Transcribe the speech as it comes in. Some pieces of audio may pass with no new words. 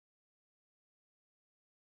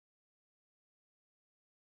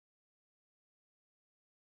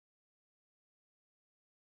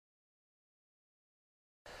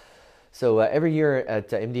So every year at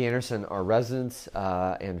MD Anderson, our residents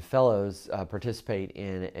and fellows participate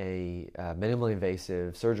in a minimally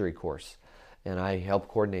invasive surgery course, and I help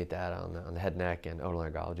coordinate that on the head, neck, and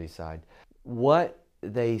otolaryngology side. What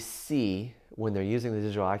they see when they're using the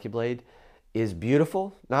digital AccuBlade is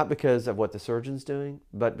beautiful, not because of what the surgeon's doing,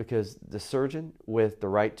 but because the surgeon, with the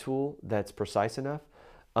right tool that's precise enough,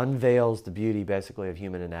 unveils the beauty basically of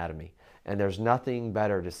human anatomy. And there's nothing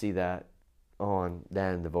better to see that on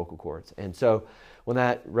than the vocal cords. And so when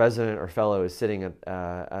that resident or fellow is sitting at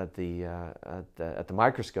the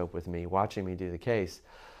microscope with me, watching me do the case,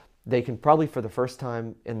 they can probably for the first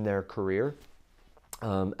time in their career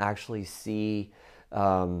actually see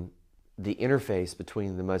the interface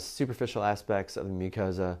between the most superficial aspects of the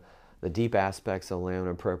mucosa, the deep aspects of the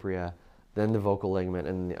lamina propria, then the vocal ligament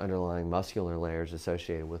and the underlying muscular layers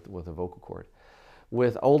associated with the vocal cord.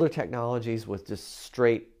 With older technologies, with just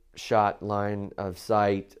straight shot line of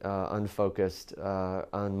sight, unfocused,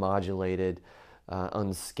 unmodulated,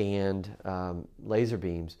 unscanned laser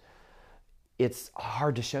beams, it's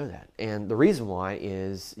hard to show that. And the reason why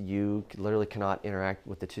is you literally cannot interact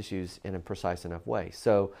with the tissues in a precise enough way.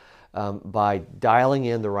 So by dialing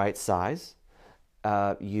in the right size,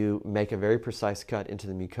 you make a very precise cut into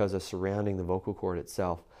the mucosa surrounding the vocal cord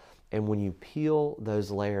itself. And when you peel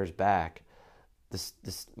those layers back,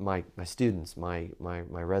 my students, my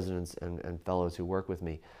residents and fellows who work with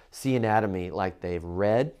me see anatomy like they've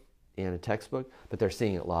read in a textbook, but they're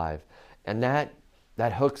seeing it live. And that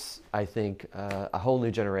hooks, I think, a whole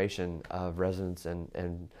new generation of residents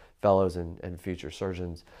and fellows and future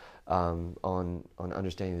surgeons on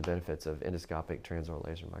understanding the benefits of endoscopic transoral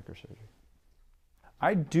laser microsurgery.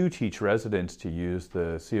 I do teach residents to use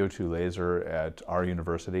the CO2 laser at our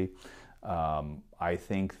university. I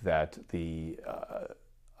think that the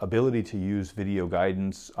ability to use video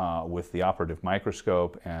guidance with the operative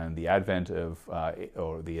microscope and the advent of,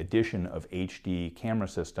 or the addition of HD camera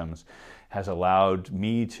systems has allowed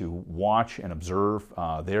me to watch and observe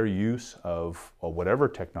their use of whatever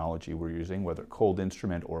technology we're using, whether cold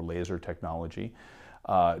instrument or laser technology,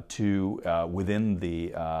 within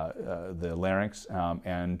the larynx,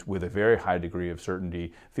 and with a very high degree of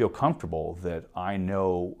certainty feel comfortable that I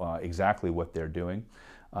know exactly what they're doing.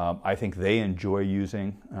 I think they enjoy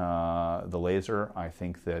using the laser. I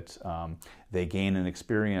think that they gain an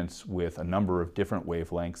experience with a number of different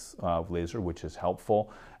wavelengths of laser, which is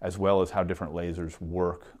helpful, as well as how different lasers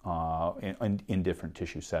work in different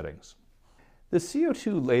tissue settings. The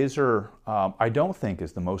CO2 laser, I don't think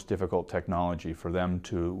is the most difficult technology for them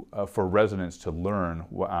for residents to learn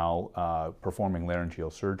while performing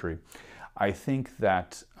laryngeal surgery. I think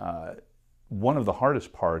that one of the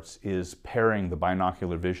hardest parts is pairing the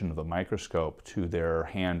binocular vision of the microscope to their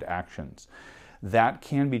hand actions. That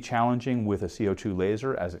can be challenging with a CO2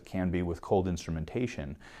 laser, as it can be with cold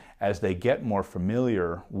instrumentation. As they get more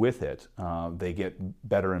familiar with it, they get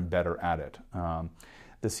better and better at it.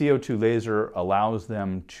 The CO2 laser allows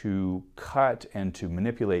them to cut and to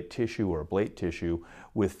manipulate tissue or ablate tissue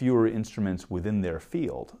with fewer instruments within their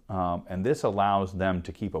field. And this allows them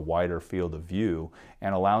to keep a wider field of view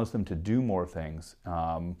and allows them to do more things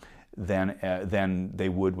than they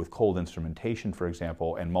would with cold instrumentation, for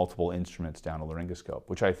example, and multiple instruments down a laryngoscope,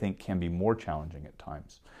 which I think can be more challenging at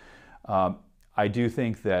times. I do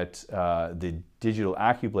think that the digital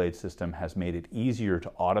AccuBlade system has made it easier to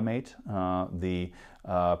automate the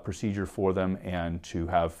procedure for them and to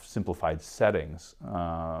have simplified settings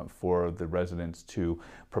for the residents to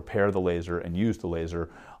prepare the laser and use the laser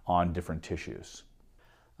on different tissues.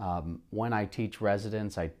 When I teach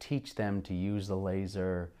residents, I teach them to use the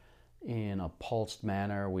laser in a pulsed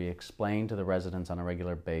manner. We explain to the residents on a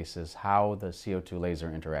regular basis how the CO2 laser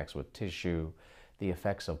interacts with tissue, the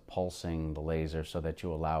effects of pulsing the laser so that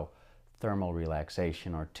you allow thermal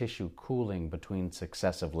relaxation or tissue cooling between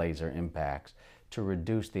successive laser impacts to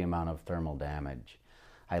reduce the amount of thermal damage.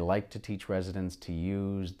 I like to teach residents to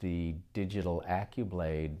use the digital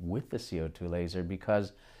AccuBlade with the CO2 laser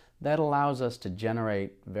because that allows us to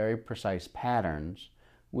generate very precise patterns,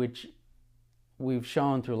 which we've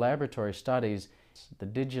shown through laboratory studies. The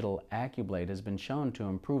digital AccuBlade has been shown to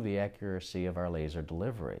improve the accuracy of our laser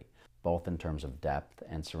delivery, both in terms of depth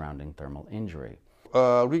and surrounding thermal injury.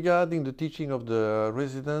 Regarding the teaching of the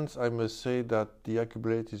residents, I must say that the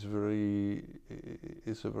AccuBlade is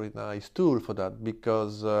a very nice tool for that,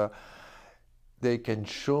 because they can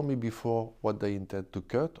show me before what they intend to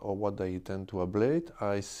cut or what they intend to ablate.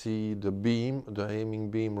 I see the beam, the aiming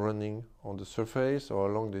beam running on the surface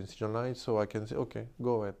or along the incision line, so I can say, okay,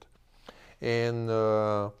 go ahead. And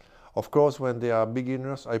of course, when they are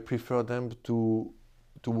beginners, I prefer them to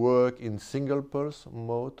to work in single pulse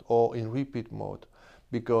mode or in repeat mode,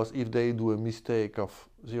 because if they do a mistake of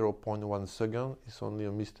 0.1 second, it's only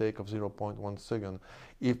a mistake of 0.1 second.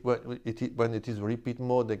 When it is repeat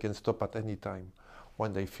mode, they can stop at any time.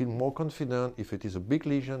 When they feel more confident, if it is a big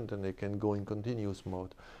lesion, then they can go in continuous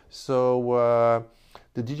mode. So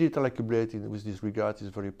the digital accumulator with this regard is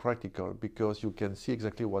very practical, because you can see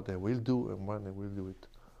exactly what they will do and when they will do it.